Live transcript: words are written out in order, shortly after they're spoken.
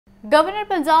Governor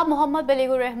Punjab Mohammad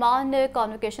बलीग Rahman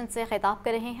convocation से खिताब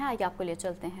कर रहे हैं। आइए आपको ले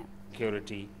चलते हैं।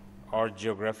 Security or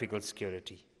geographical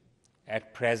security.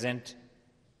 At present,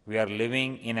 we are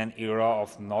living in an era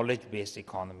of knowledge-based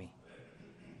economy.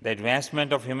 The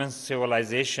advancement of human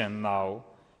civilization now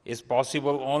is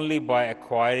possible only by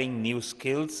acquiring new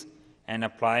skills and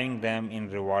applying them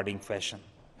in rewarding fashion.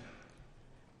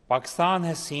 Pakistan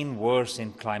has seen worse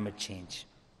in climate change.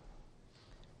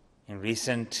 In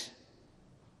recent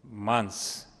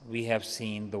months, we have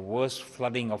seen the worst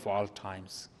flooding of all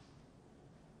times.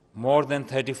 More than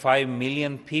 35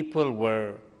 million people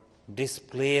were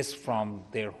displaced from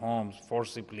their homes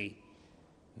forcibly.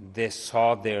 They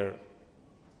saw their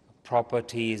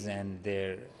properties and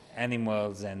their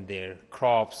animals and their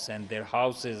crops and their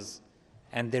houses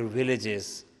and their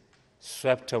villages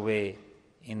swept away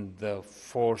in the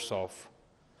force of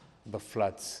the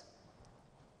floods.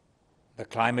 The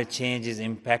climate change is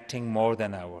impacting more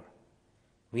than ever.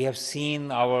 We have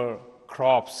seen our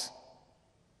crops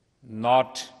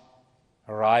not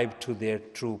arrive to their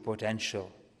true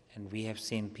potential, and we have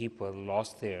seen people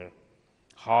lost their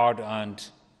hard-earned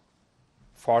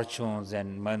fortunes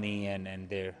and money and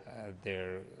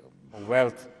their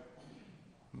wealth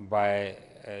by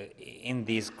in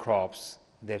these crops.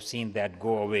 They've seen that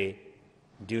go away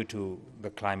due to the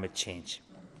climate change.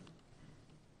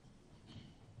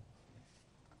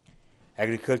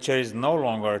 Agriculture is no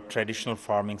longer a traditional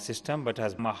farming system, but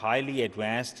has a highly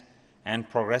advanced and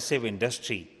progressive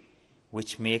industry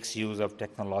which makes use of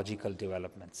technological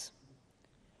developments.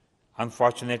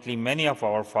 Unfortunately, many of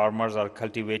our farmers are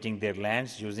cultivating their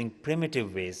lands using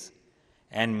primitive ways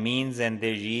and means, and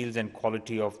their yields and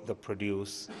quality of the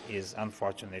produce is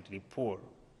unfortunately poor.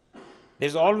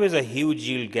 There's always a huge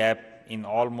yield gap in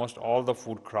almost all the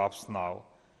food crops now.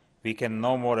 We can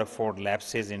no more afford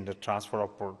lapses in the transfer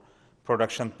of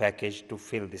production package to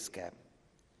fill this gap.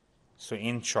 So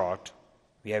in short,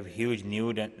 we have huge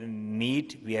need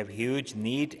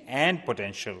and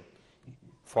potential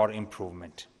for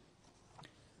improvement.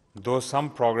 Though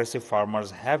some progressive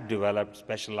farmers have developed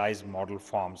specialized model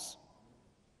farms,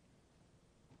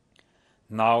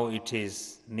 now it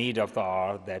is need of the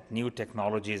hour that new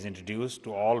technology is introduced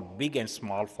to all big and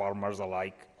small farmers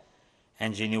alike,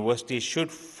 and universities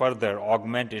should further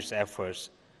augment its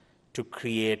efforts to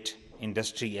create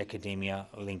industry-academia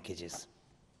linkages.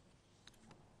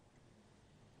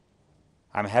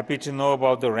 I'm happy to know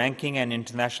about the ranking and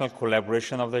international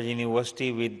collaboration of the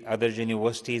university with other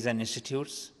universities and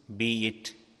institutes, be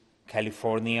it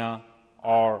California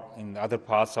or in other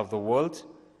parts of the world,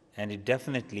 and it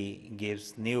definitely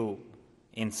gives new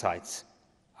insights.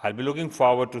 I'll be looking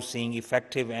forward to seeing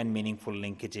effective and meaningful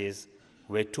linkages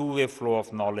where two-way flow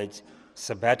of knowledge,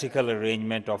 sabbatical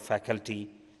arrangement of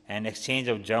faculty, and exchange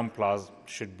of germ plasm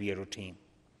should be a routine.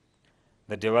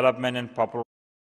 The development and